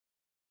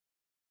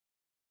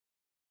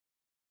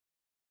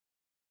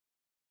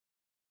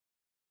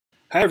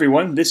Hi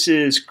everyone, this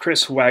is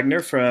Chris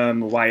Wagner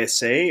from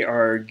YSA,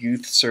 our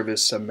Youth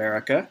Service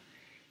America.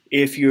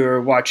 If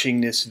you're watching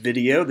this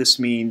video, this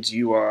means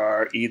you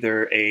are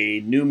either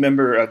a new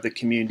member of the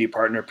Community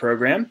Partner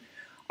Program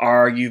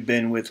or you've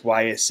been with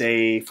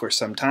YSA for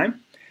some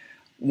time.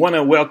 Want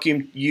to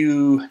welcome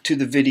you to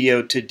the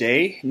video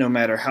today, no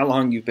matter how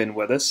long you've been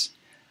with us.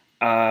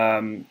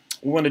 We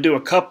want to do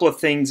a couple of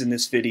things in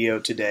this video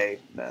today.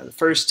 The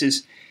first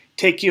is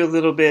take you a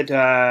little bit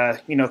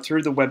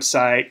through the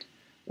website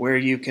where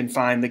you can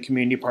find the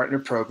Community Partner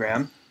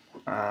Program.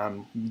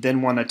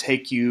 Then want to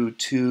take you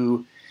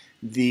to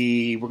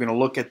we're going to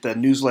look at the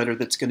newsletter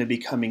that's going to be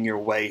coming your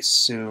way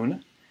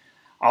soon.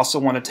 Also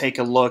want to take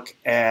a look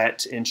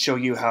at and show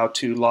you how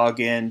to log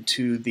in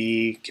to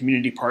the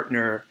Community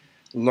Partner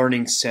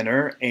Learning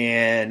Center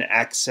and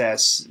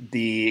access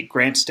the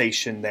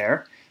GrantStation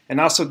there. And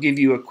also give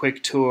you a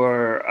quick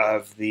tour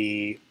of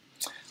the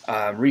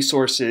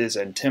resources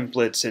and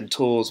templates and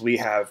tools we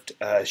have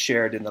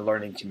shared in the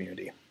learning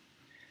community.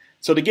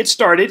 So to get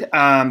started,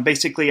 I'm here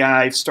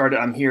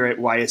at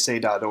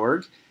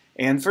ysa.org,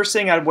 and the first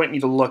thing I want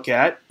you to look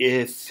at,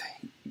 if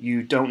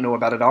you don't know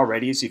about it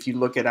already, is if you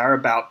look at our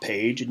About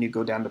page and you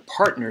go down to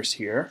Partners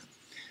here,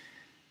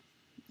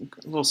 a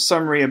little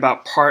summary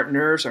about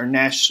partners, our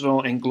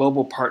National and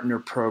Global Partner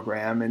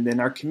Program, and then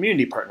our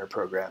Community Partner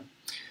Program.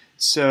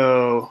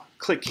 So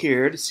click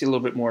here to see a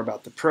little bit more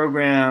about the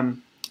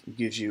program. It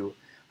gives you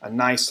a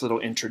nice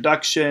little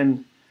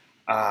introduction.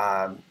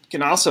 You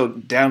can also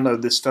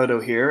download this photo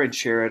here and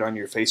share it on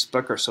your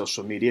Facebook or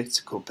social media. It's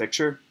a cool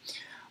picture.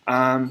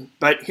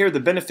 But here are the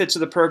benefits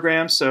of the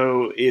program.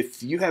 So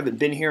if you haven't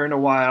been here in a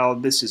while,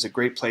 this is a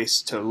great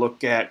place to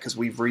look at because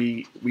we've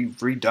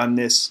redone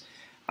this.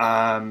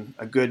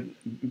 A good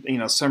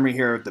summary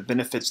here of the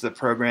benefits of the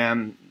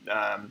program,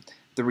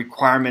 the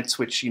requirements,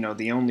 which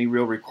the only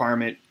real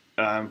requirement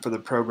for the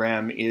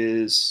program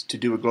is to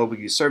do a Global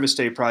Youth Service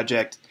Day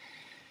project.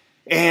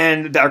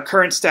 And our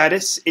current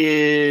status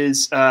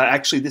is,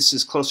 actually this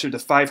is closer to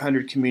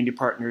 500 community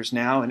partners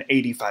now in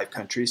 85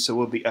 countries, so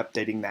we'll be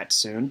updating that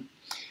soon.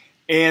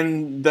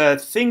 And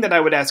the thing that I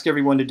would ask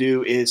everyone to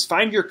do is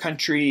find your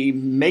country,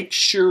 make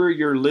sure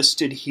you're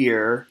listed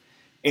here,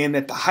 and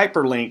that the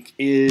hyperlink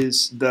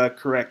is the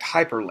correct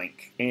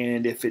hyperlink.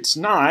 And if it's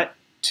not,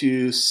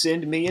 to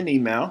send me an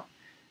email,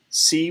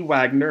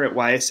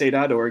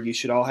 cwagner@ysa.org. You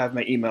should all have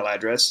my email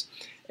address.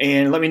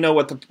 And let me know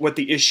what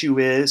the issue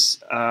is,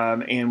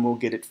 and we'll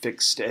get it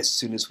fixed as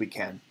soon as we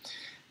can.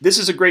 This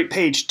is a great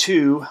page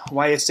too,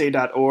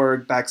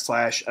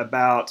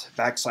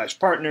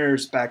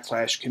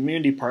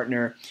 ysa.org/about/partners/community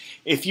partner.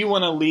 If you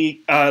want to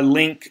link,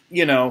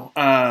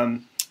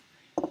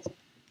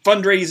 fundraising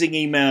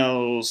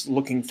emails,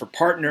 looking for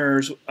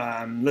partners,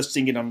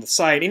 listing it on the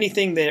site,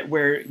 anything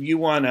where you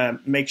want to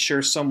make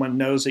sure someone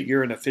knows that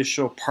you're an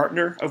official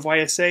partner of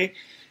YSA,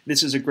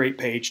 this is a great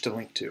page to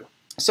link to.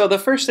 So the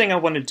next thing I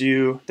want to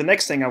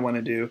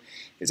do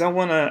is I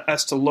want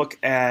us to look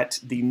at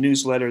the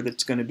newsletter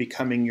that's going to be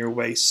coming your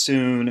way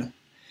soon,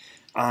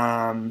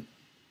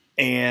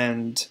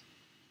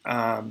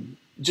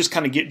 just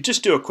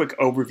do a quick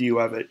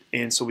overview of it,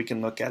 and so we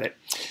can look at it.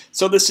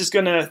 So this is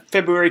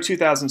February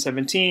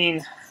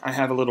 2017. I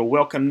have a little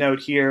welcome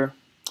note here.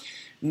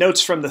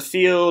 Notes from the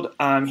field.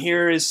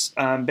 Here is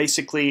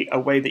basically a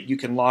way that you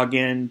can log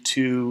in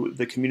to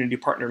the Community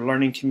Partner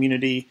Learning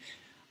Community.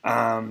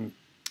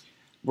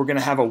 We're going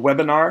to have a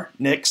webinar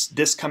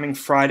this coming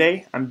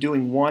Friday. I'm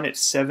doing one at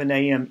 7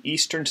 a.m.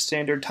 Eastern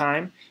Standard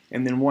Time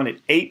and then one at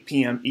 8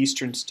 p.m.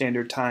 Eastern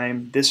Standard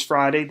Time this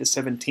Friday, the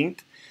 17th.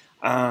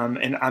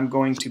 And I'm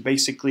going to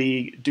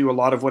basically do a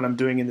lot of what I'm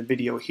doing in the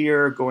video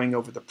here, going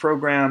over the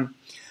program,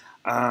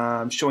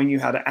 showing you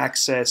how to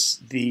access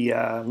the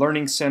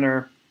Learning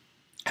Center,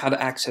 how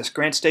to access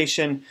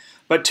GrantStation.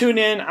 But tune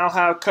in,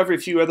 I'll cover a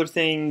few other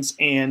things,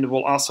 and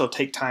we'll also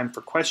take time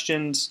for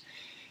questions.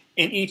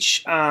 In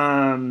each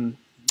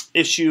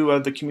issue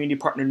of the Community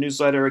Partner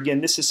Newsletter, again,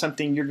 this is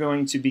something you're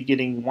going to be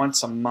getting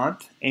once a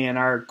month, and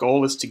our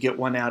goal is to get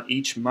one out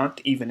each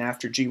month, even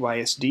after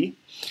GYSD.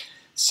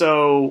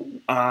 So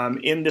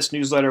in this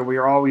newsletter, we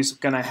are always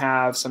going to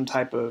have some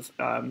type of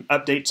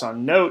updates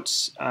on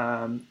notes.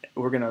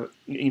 We're going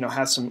to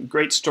have some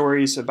great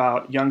stories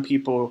about young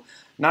people,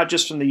 not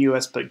just from the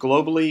U.S., but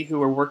globally,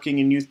 who are working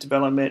in youth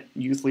development,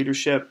 youth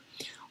leadership.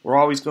 We're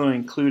always going to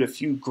include a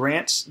few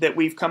grants that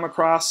we've come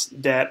across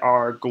that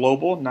are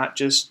global, not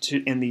just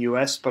in the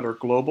U.S., but are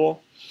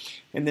global.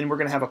 And then we're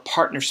going to have a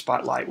partner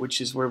spotlight,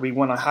 which is where we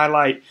want to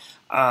highlight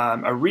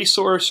a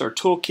resource or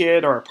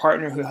toolkit or a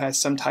partner who has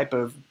some type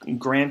of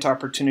grant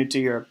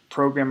opportunity or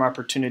program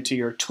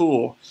opportunity or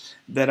tool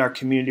that our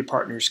community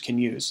partners can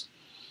use.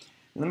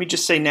 Let me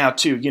just say now,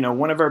 too,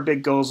 one of our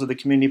big goals of the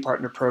Community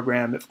Partner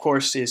Program, of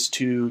course, is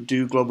to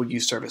do Global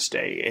Youth Service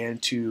Day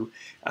and to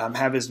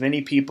have as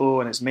many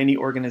people and as many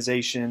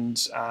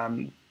organizations,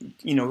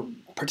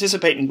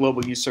 participate in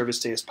Global Youth Service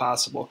Day as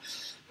possible.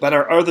 But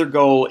our other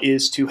goal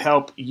is to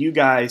help you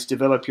guys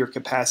develop your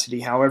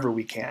capacity however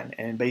we can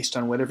and based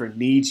on whatever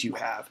needs you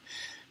have.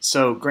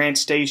 So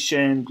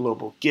GrantStation,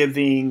 Global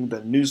Giving,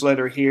 the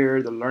newsletter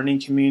here, the learning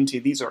community,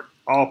 these are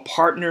all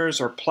partners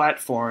or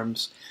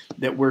platforms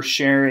that we're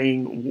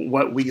sharing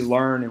what we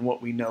learn and what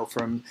we know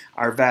from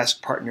our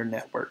vast partner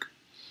network.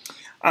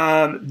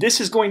 This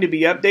is going to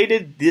be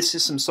updated. This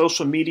is some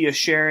social media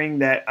sharing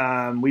that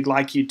we'd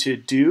like you to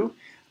do.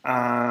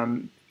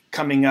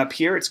 Coming up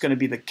here, it's going to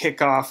be the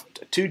kickoff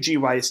to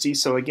GYSD.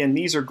 So again,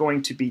 these are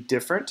going to be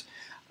different.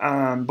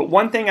 But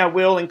one thing I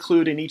will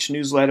include in each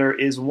newsletter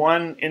is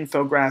one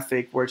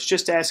infographic where it's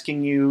just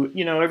asking you,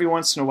 every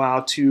once in a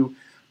while to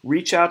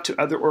reach out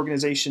to other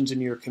organizations in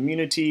your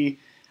community,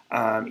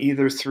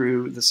 either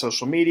through the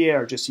social media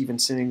or just even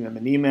sending them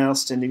an email,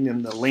 sending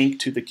them the link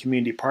to the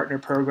community partner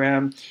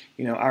program.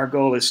 Our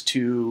goal is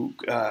to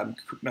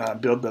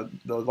build the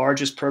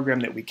largest program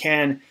that we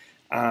can.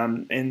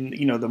 And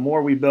the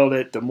more we build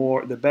it,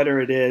 the better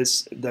it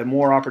is, the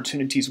more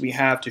opportunities we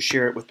have to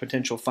share it with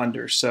potential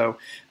funders. So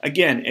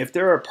again, if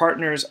there are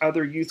partners,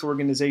 other youth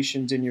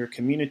organizations in your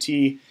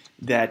community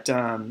that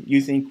you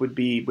think would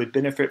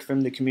benefit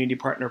from the community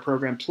partner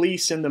program,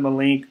 please send them a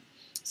link.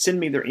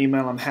 Send me their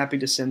email. I'm happy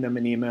to send them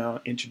an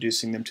email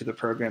introducing them to the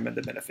program and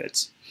the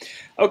benefits.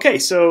 Okay,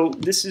 so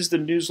this is the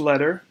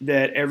newsletter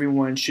that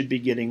everyone should be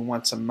getting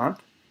once a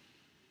month.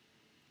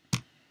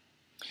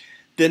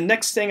 The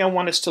next thing I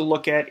want us to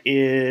look at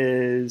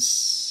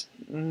is,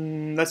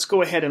 let's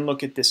go ahead and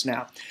look at this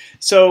now.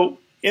 So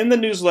in the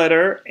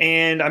newsletter,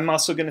 and I'm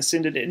also going to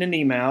send it in an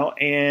email,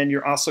 and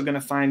you're also going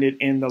to find it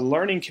in the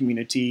learning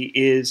community,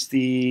 is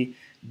the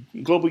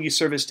Global Youth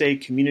Service Day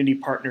Community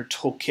Partner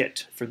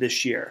Toolkit for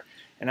this year.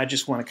 And I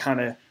just want to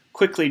kind of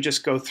quickly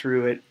just go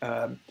through it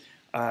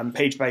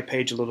page by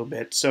page a little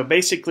bit. So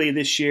basically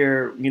this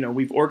year,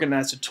 we've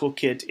organized a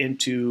toolkit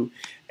into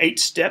 8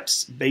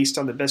 steps based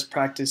on the best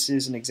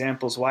practices and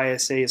examples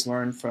YSA has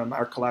learned from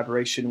our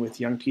collaboration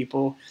with young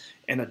people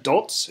and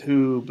adults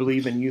who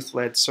believe in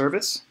youth-led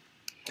service.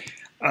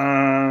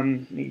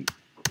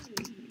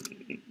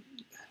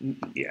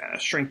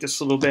 Shrink this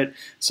a little bit.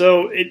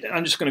 So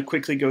I'm just going to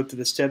quickly go through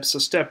the steps. So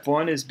step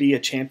 1 is be a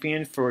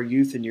champion for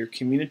youth in your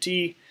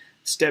community.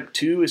 Step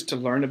 2 is to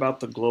learn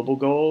about the global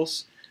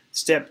goals.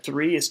 Step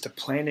 3 is to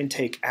plan and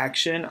take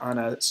action on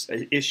an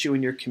issue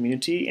in your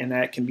community, and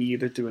that can be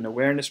either through an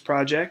awareness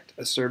project,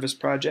 a service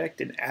project,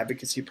 an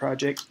advocacy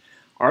project,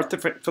 or a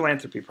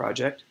philanthropy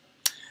project.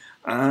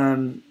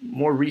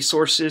 More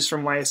resources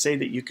from YSA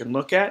that you can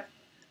look at.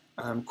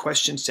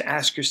 Questions to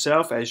ask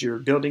yourself as you're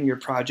building your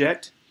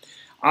project.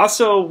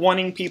 Also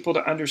wanting people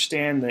to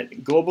understand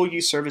that Global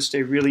Youth Service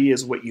Day really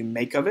is what you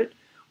make of it.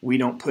 We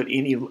don't put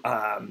any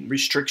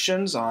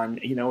restrictions on,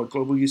 a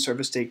Global Youth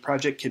Service Day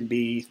project can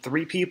be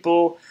 3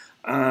 people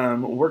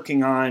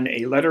working on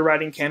a letter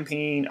writing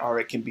campaign, or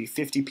it can be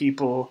 50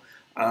 people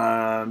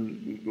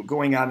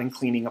going out and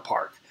cleaning a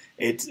park.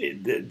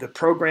 The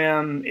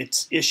program,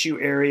 its issue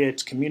area,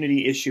 its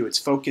community issue, its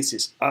focus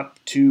is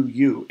up to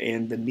you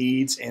and the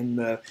needs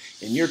in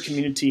your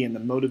community and the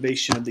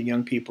motivation of the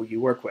young people you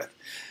work with.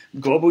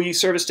 Global Youth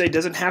Service Day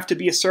doesn't have to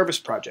be a service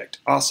project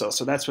also,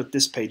 so that's what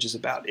this page is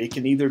about. It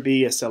can either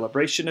be a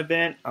celebration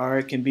event or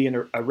it can be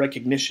a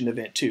recognition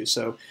event too.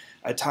 So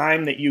a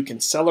time that you can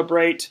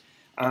celebrate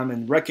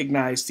and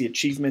recognize the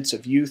achievements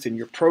of youth in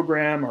your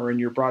program or in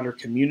your broader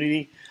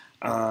community,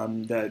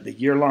 the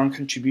year-long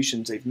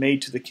contributions they've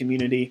made to the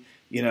community.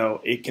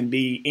 It can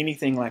be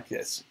anything like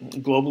this.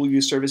 Global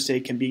Youth Service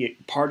Day can be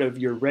part of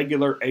your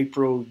regular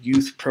April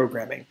youth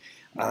programming.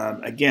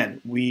 Again,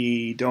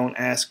 we don't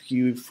ask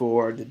you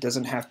for,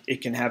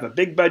 it can have a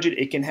big budget,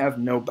 it can have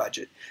no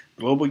budget.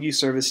 Global Youth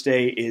Service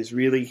Day is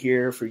really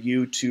here for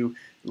you to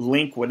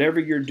link whatever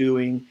you're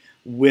doing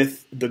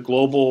with the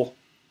global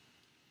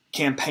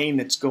campaign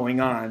that's going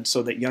on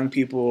so that young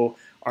people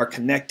are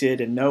connected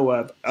and know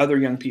of other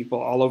young people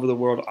all over the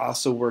world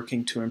also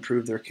working to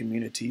improve their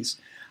communities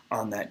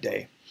on that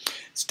day.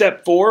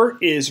 Step 4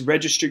 is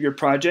register your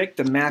project.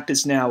 The map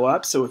is now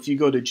up, so if you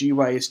go to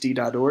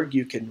gysd.org,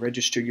 you can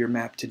register your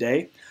map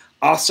today.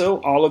 Also,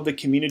 all of the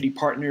community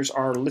partners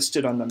are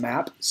listed on the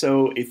map,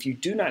 so if you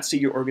do not see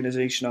your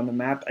organization on the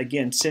map,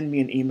 again, send me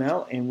an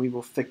email and we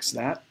will fix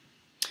that.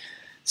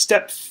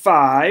 Step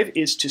 5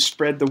 is to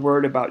spread the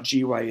word about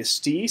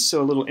GYSD,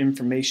 so a little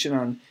information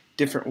on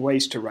different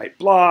ways to write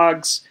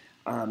blogs,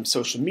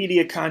 social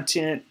media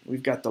content.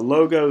 We've got the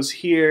logos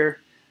here,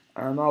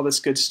 all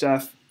this good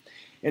stuff.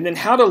 And then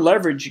how to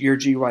leverage your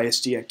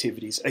GYSD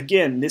activities.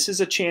 Again, this is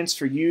a chance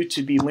for you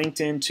to be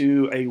linked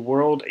into a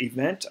world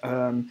event.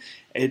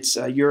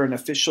 You're an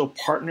official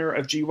partner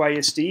of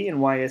GYSD and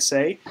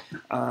YSA.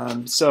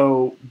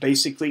 So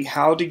basically,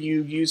 how do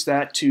you use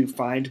that to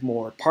find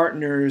more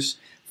partners,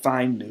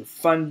 find new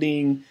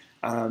funding,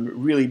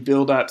 really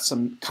build up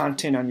some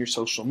content on your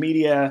social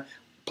media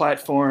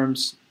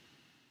platforms?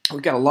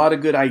 We've got a lot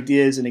of good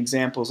ideas and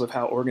examples of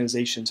how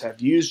organizations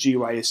have used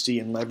GYSD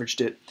and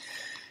leveraged it.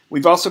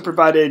 We've also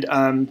provided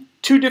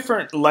 2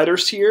 different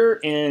letters here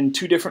in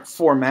 2 different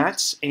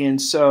formats.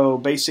 And so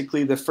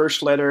basically the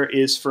first letter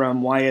is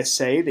from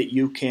YSA that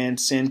you can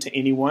send to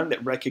anyone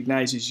that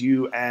recognizes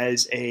you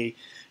as a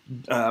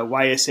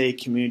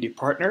YSA Community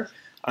Partner.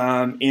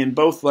 In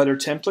both letter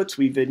templates,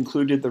 we've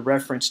included the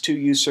reference to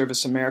Youth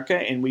Service America,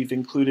 and we've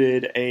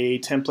included a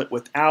template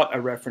without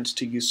a reference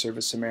to Youth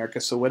Service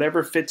America. So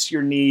whatever fits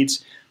your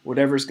needs,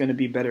 whatever is going to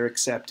be better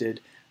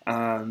accepted,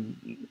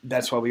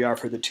 that's why we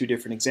offer the two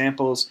different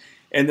examples.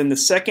 And then the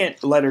second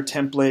letter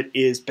template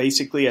is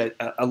basically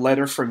a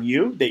letter from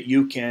you that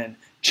you can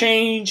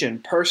change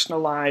and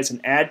personalize and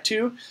add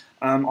to.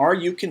 Or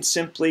you can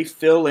simply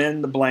fill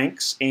in the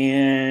blanks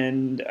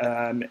and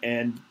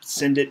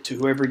send it to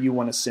whoever you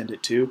want to send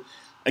it to.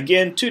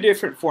 Again, two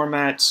different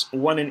formats,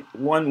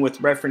 one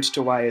with reference to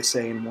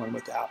YSA and one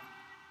without.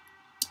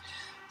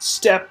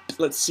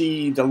 Let's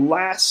see, the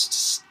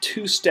last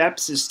two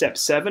steps is step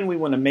 7. We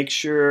want to make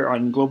sure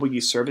on Global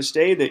Youth Service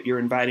Day that you're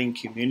inviting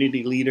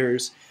community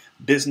leaders,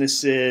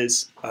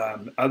 businesses,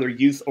 other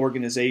youth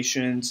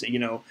organizations.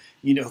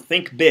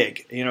 Think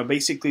big.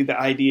 Basically the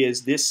idea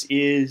is this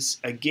is,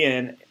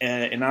 again,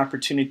 an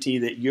opportunity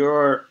that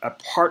you're a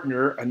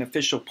partner, an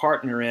official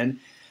partner in.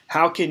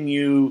 How can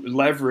you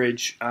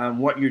leverage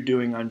what you're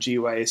doing on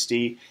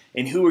GYSD,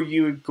 and who are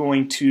you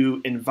going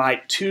to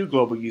invite to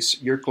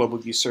your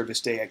Global Youth Service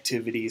Day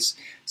activities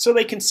so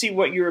they can see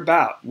what you're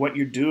about, what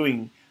you're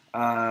doing,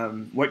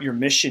 what your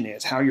mission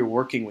is, how you're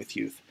working with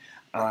youth.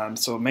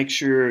 So make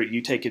sure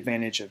you take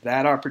advantage of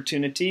that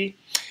opportunity.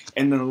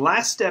 And then the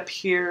last step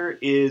here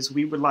is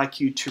we would like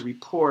you to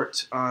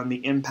report on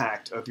the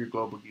impact of your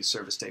Global Youth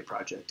Service Day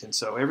project. And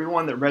so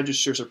everyone that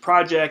registers a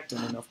project,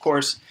 and then of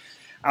course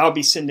I'll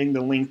be sending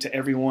the link to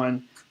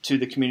everyone, to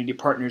the community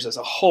partners as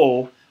a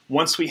whole.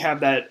 Once we have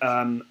that,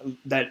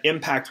 that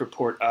impact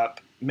report up,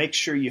 make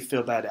sure you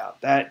fill that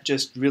out. That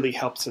just really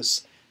helps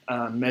us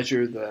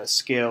measure the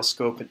scale,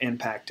 scope, and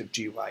impact of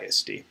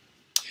GYSD.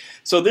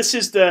 So this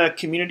is the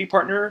Community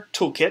Partner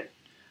Toolkit.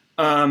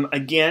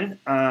 Again,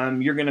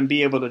 you're going to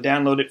be able to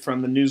download it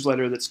from the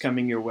newsletter that's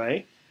coming your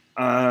way.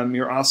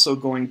 You're also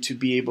going to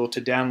be able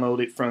to download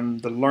it from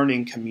the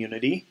learning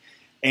community.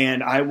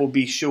 And I will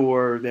be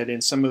sure that in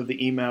some of the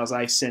emails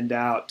I send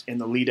out in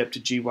the lead up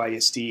to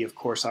GYSD, of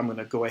course, I'm going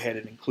to go ahead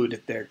and include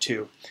it there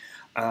too.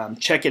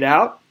 Check it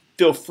out.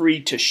 Feel free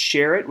to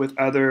share it with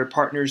other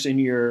partners in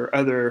your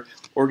other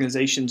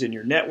organizations in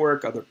your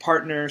network, other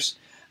partners.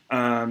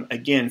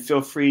 Again,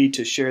 feel free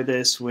to share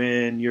this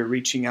when you're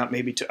reaching out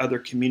maybe to other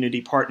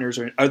community partners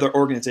or other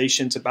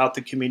organizations about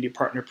the Community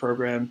Partner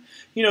Program.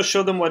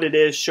 Show them what it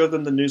is, show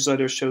them the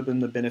newsletter, show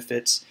them the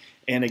benefits,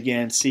 and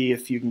again, see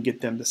if you can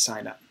get them to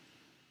sign up.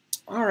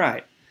 All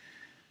right.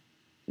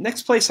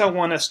 Next place I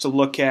want us to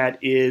look at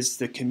is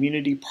the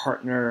Community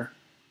Partner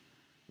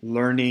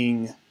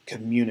Learning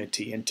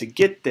Community. And to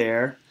get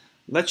there,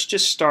 let's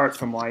just start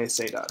from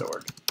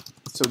YSA.org.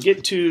 So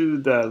get to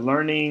the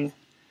learning,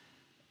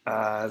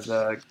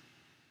 the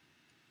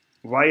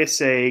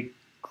YSA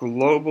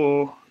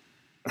Global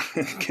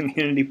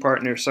Community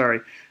Partner,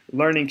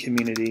 Learning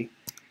Community.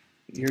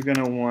 You're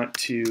going to want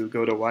to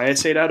go to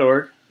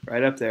YSA.org,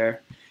 right up there,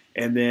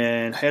 and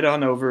then head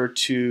on over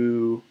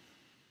to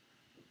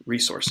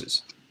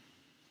Resources.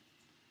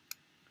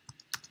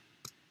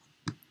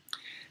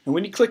 And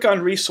when you click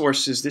on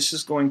Resources, this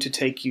is going to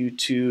take you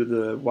to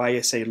the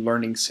YSA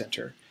Learning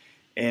Center.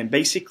 And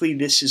basically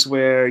this is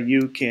where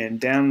you can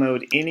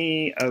download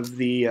any of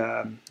the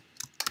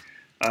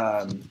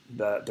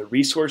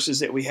resources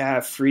that we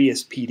have free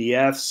as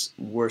PDFs.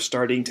 We're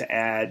starting to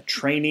add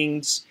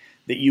trainings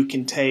that you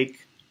can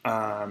take.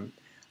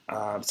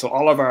 So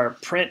all of our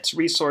print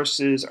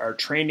resources, our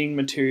training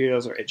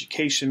materials, our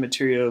education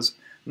materials,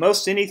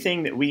 most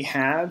anything that we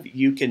have,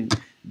 you can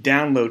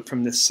download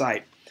from this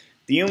site.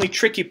 The only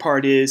tricky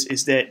part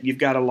is that you've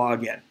got to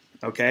log in,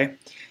 okay?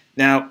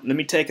 Now, let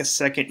me take a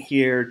second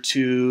here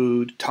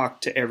to talk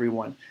to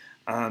everyone.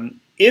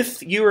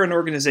 If you're an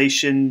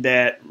organization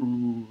that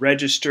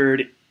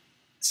registered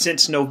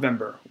since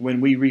November,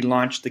 when we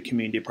relaunched the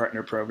Community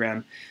Partner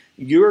Program,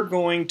 you're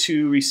going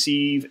to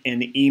receive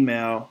an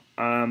email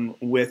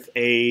with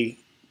a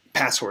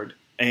password.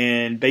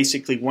 And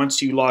basically,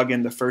 once you log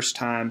in the first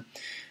time,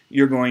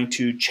 you're going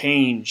to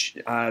change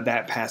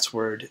that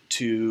password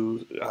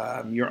to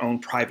your own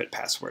private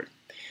password.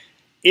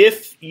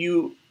 If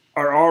you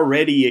are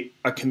already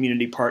a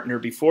community partner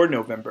before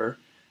November,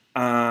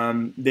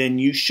 then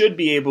you should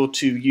be able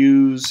to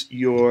use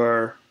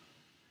your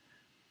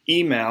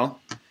email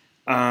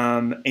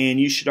and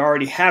you should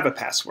already have a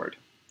password.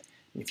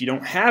 If you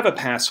don't have a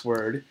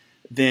password,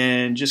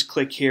 then just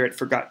click here at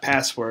Forgot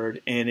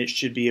Password and it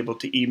should be able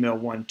to email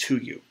one to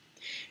you.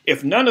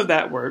 If none of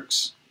that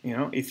works,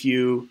 if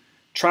you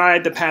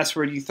tried the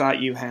password you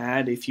thought you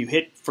had, if you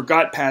hit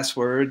Forgot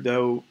Password,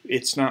 though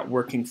it's not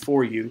working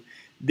for you,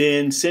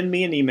 then send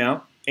me an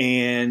email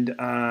and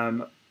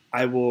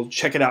I will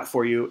check it out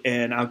for you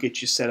and I'll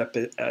get you set up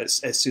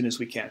as soon as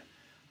we can.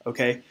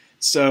 Okay?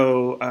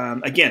 So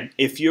again,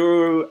 if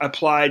you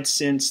applied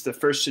since the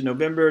 1st of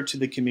November to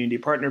the Community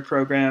Partner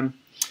Program,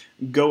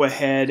 go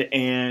ahead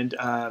and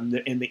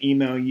in the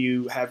email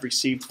you have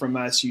received from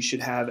us, you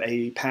should have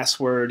a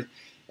password.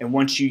 And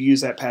once you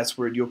use that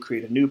password, you'll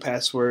create a new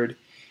password.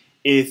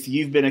 if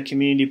you've been a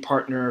community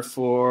partner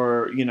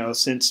for,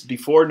 since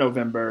before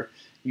November,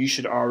 you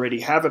should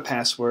already have a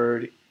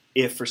password.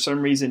 If for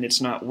some reason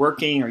it's not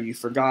working or you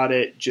forgot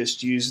it,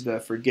 just use the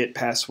forget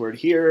password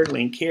here,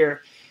 link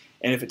here.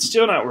 And if it's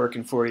still not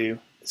working for you,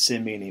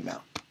 send me an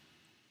email.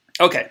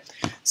 Okay,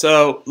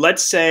 so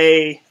let's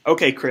say,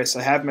 okay, Chris,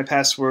 I have my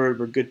password.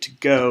 We're good to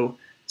go.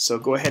 So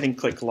go ahead and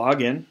click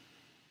login.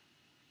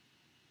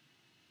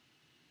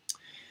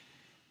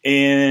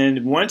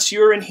 And once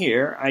you're in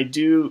here, I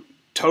do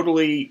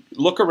totally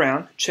look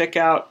around, check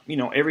out,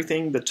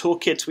 everything, the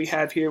toolkits we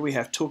have here. We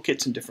have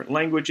toolkits in different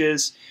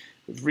languages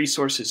with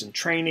resources and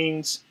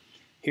trainings.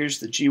 Here's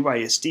the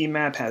GYSD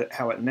map,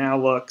 how it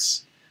now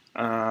looks.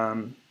 We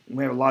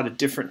have a lot of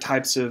different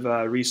types of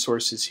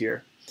resources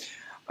here.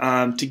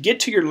 To get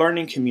to your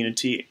learning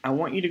community, I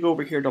want you to go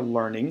over here to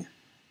learning.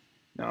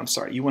 No, I'm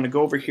sorry. You want to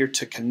go over here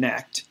to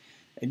connect,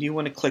 and you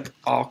want to click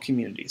all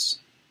communities.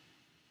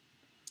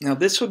 Now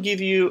this will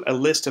give you a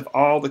list of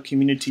all the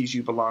communities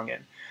you belong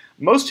in.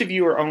 Most of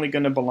you are only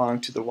going to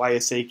belong to the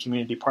YSA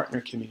Community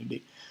Partner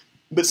community,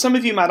 but some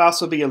of you might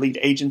also be a lead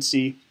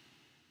agency.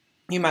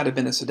 You might have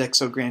been a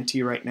Sodexo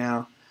grantee right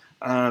now.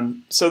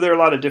 So there are a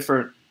lot of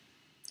different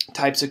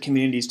types of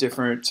communities,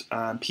 different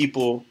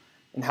people,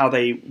 and how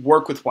they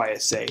work with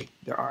YSA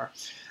there are.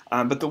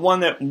 But the one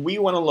that we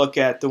want to look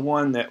at, the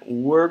one that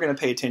we're going to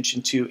pay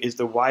attention to, is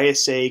the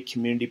YSA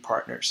Community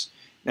Partners.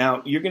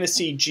 Now, you're going to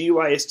see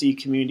GYSD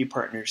Community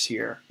Partners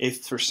here.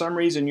 If for some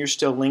reason you're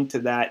still linked to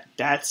that,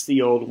 that's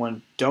the old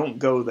one. Don't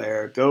go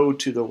there. Go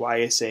to the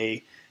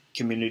YSA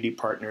Community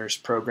Partners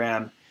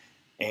program,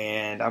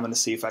 and I'm going to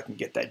see if I can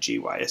get that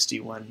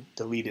GYSD one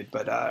deleted,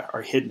 but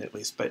or hidden at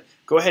least. But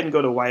go ahead and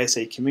go to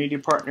YSA Community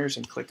Partners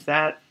and click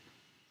that.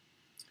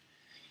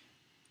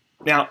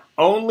 Now,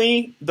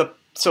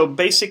 so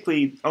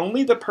basically,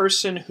 only the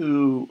person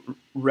who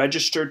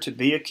registered to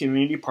be a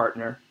community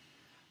partner,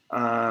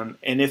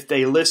 and if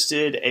they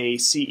listed a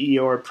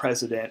CEO or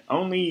president,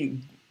 only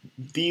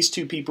these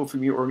two people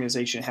from your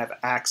organization have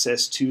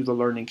access to the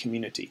learning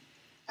community.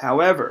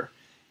 However,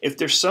 if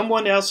there's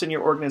someone else in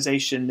your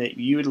organization that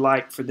you would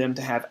like for them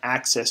to have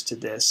access to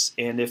this,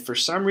 and if for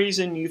some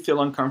reason you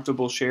feel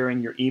uncomfortable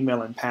sharing your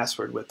email and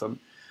password with them,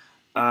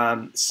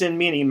 send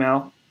me an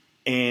email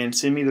and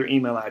send me their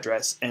email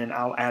address, and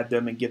I'll add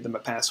them and give them a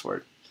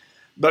password.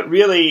 But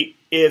really,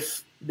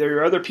 if there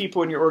are other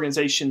people in your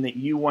organization that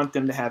you want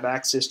them to have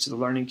access to the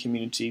learning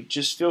community,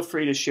 just feel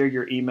free to share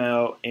your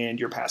email and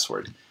your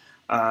password.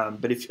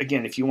 But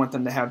if you want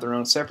them to have their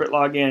own separate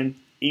login,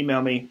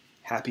 email me,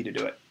 happy to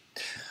do it.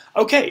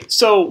 Okay,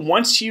 so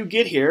once you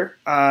get here,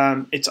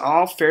 it's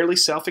all fairly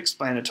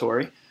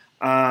self-explanatory.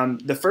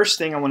 The first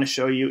thing I want to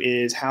show you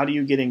is how do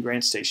you get in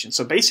GrantStation.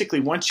 So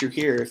basically, once you're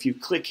here, if you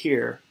click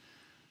here,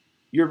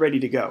 you're ready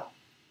to go.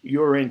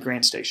 You're in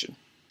GrantStation.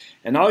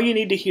 And all you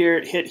need to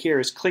hit here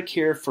is click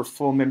here for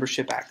full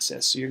membership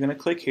access. So you're going to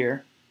click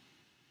here,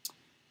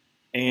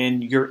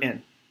 and you're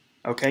in.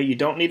 Okay, you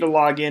don't need to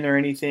log in or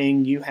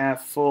anything. You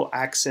have full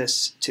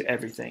access to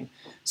everything.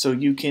 So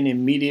you can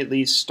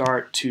immediately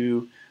start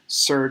to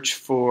search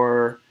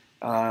for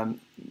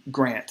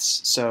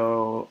grants.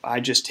 So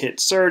I just hit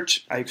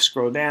search. I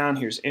scroll down.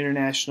 Here's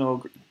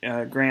international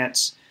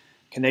grants,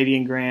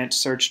 Canadian grants,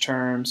 search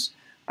terms.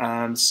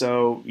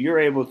 So you're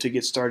able to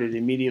get started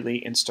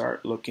immediately and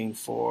start looking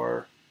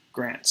for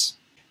grants.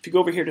 If you go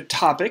over here to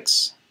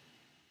topics,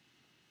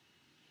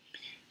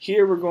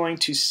 here we're going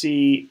to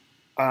see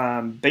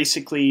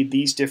basically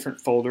these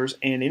different folders,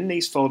 and in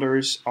these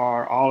folders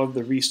are all of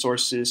the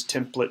resources,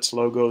 templates,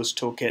 logos,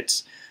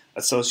 toolkits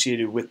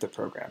associated with the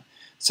program.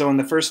 So in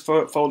the first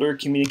folder,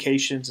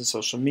 communications and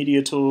social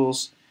media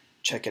tools,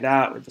 check it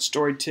out with the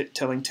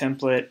storytelling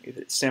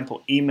template,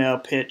 sample email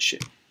pitch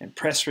and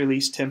press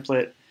release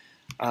template.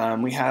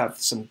 We have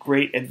some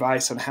great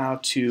advice on how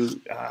to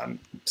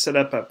set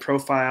up a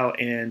profile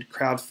and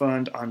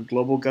crowdfund on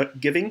global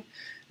giving.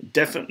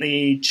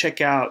 Definitely check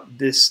out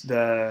this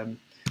blog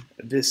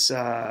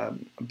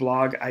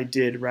I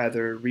did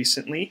rather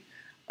recently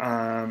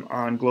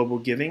on global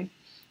giving,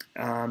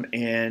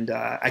 and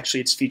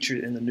actually it's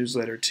featured in the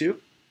newsletter too.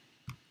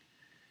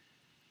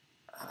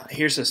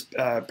 Here's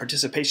a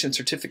participation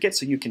certificate,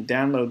 so you can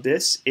download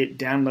this. It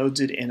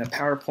downloads it in a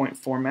PowerPoint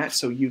format,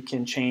 so you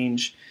can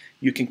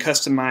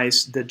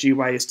customize the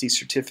GYSD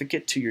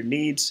certificate to your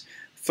needs.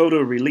 Photo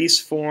release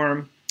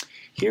form.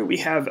 Here we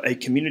have a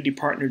community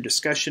partner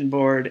discussion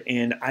board,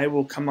 and I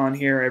will come on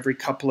here every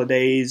couple of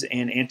days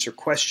and answer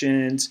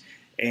questions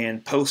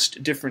and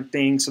post different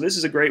things. So this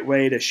is a great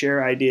way to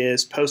share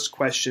ideas, post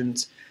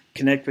questions,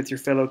 connect with your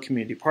fellow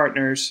community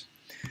partners.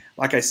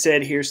 Like I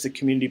said, here's the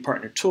Community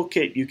Partner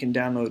Toolkit. You can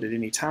download it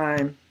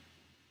anytime.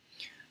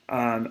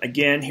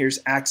 Again, here's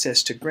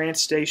access to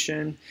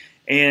GrantStation.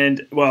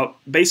 And, well,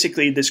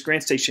 basically this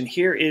GrantStation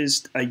here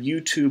is a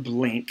YouTube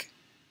link.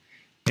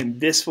 And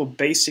this will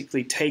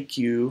basically take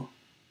you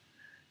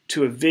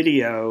to a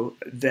video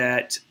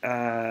that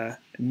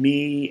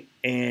me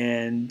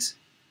and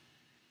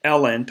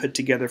Ellen put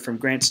together from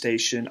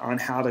GrantStation on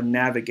how to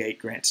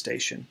navigate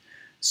GrantStation.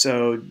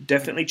 So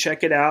definitely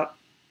check it out.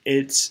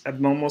 It's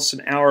almost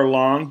an hour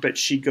long, but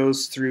she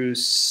goes through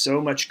so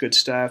much good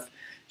stuff.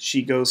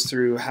 She goes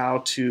through how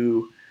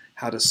to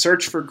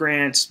search for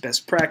grants,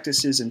 best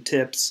practices and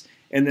tips,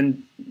 and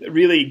then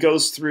really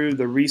goes through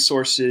the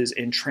resources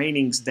and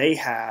trainings they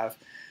have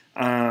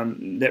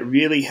that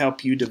really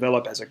help you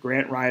develop as a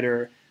grant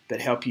writer,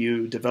 that help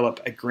you develop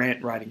a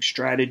grant writing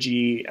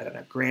strategy,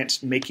 a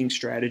grant making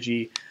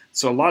strategy.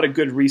 So a lot of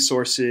good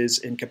resources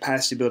and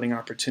capacity building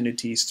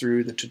opportunities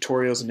through the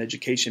tutorials and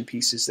education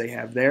pieces they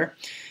have there.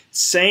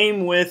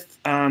 Same with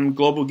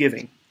Global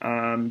Giving.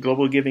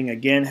 Global Giving,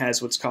 again,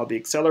 has what's called the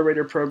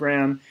Accelerator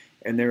Program,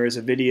 and there is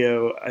a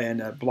video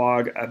and a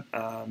blog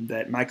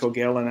that Michael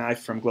Gale and I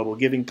from Global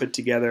Giving put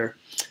together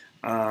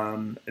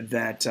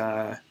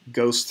that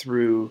goes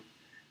through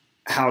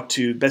how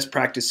to best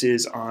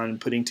practices on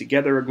putting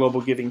together a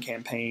Global Giving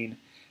campaign.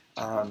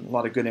 A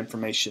lot of good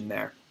information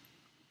there.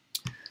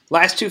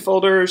 Last two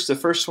folders, the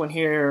first one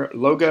here,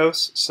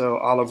 logos, so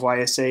all of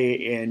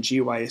YSA and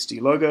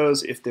GYSD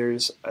logos. If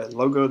there's a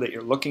logo that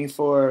you're looking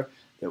for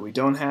that we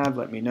don't have,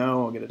 let me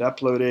know, I'll get it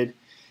uploaded.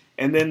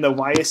 And then the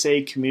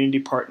YSA Community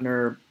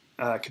Partner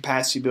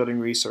Capacity Building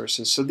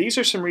Resources. So these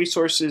are some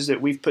resources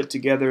that we've put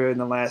together in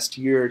the last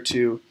year or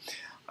two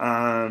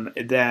and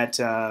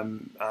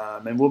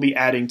we'll be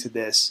adding to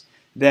this,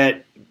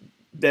 that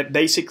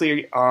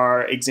basically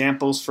are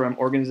examples from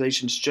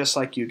organizations just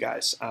like you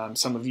guys.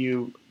 Some of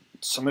you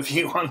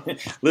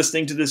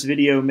listening to this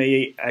video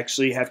may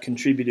actually have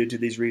contributed to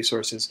these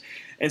resources.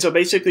 And so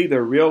basically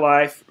they're real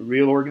life,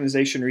 real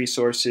organization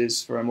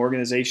resources from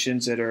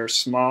organizations that are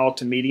small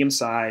to medium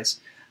size,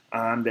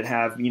 that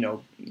have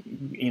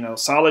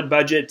solid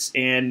budgets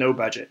and no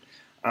budget.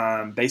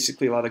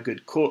 Basically a lot of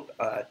good cool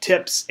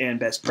tips and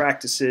best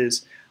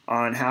practices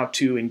on how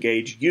to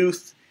engage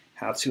youth,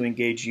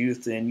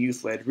 in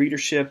youth-led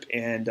leadership,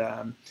 and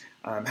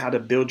how to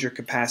build your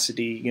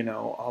capacity,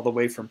 all the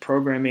way from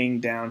programming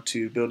down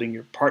to building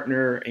your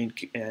partner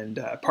and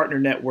partner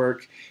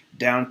network,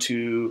 down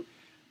to,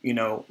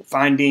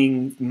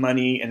 finding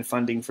money and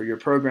funding for your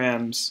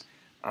programs,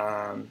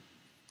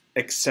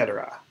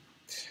 etc.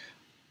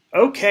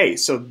 Okay,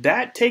 so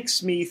that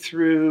takes me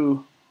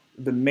through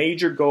the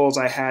major goals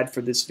I had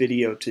for this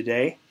video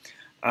today.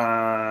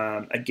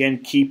 Again,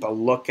 keep a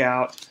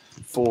lookout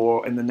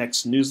in the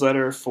next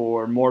newsletter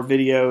for more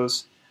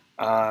videos.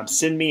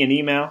 Send me an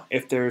email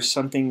if there's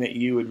something that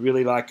you would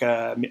really like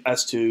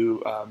us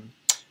to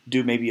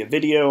do, maybe a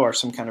video or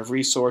some kind of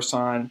resource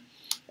on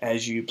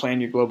as you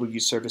plan your Global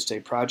Youth Service Day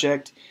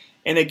project.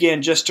 And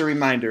again, just a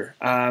reminder,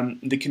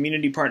 the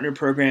Community Partner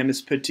Program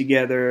is put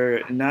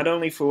together not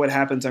only for what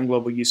happens on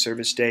Global Youth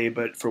Service Day,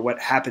 but for what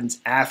happens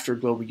after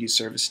Global Youth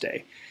Service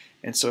Day.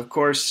 And so, of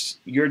course,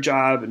 your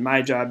job and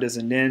my job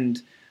doesn't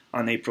end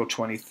on April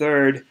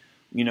 23rd.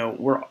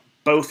 We're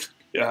both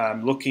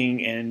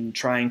looking and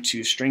trying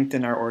to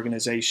strengthen our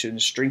organization,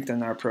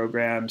 strengthen our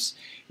programs,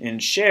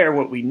 and share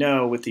what we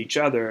know with each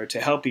other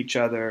to help each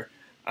other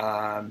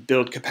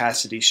build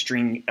capacity,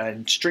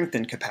 and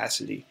strengthen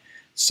capacity.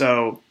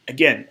 So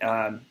again,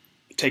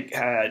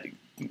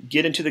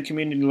 get into the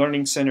Community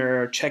Learning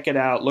Center, check it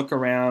out, look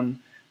around,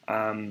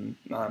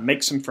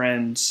 make some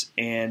friends,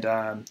 and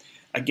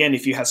again,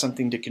 if you have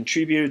something to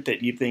contribute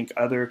that you think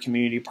other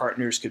community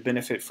partners could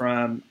benefit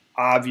from,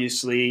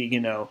 obviously,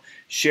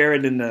 share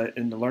it in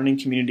the learning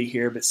community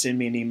here, but send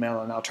me an email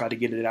and I'll try to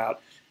get it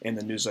out in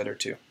the newsletter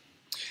too.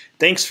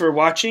 Thanks for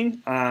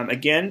watching.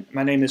 Again,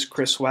 my name is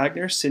Chris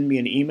Wagner. Send me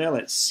an email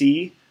at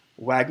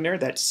cwagner,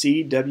 that's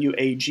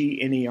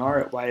C-W-A-G-N-E-R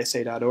at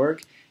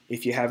ysa.org.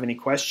 If you have any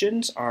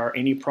questions or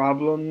any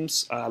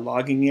problems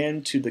logging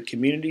in to the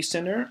community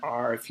center,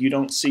 or if you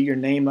don't see your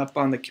name up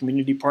on the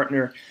community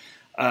partner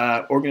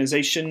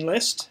organization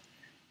list,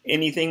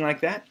 anything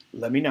like that,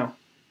 let me know.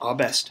 All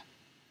best.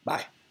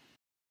 Bye.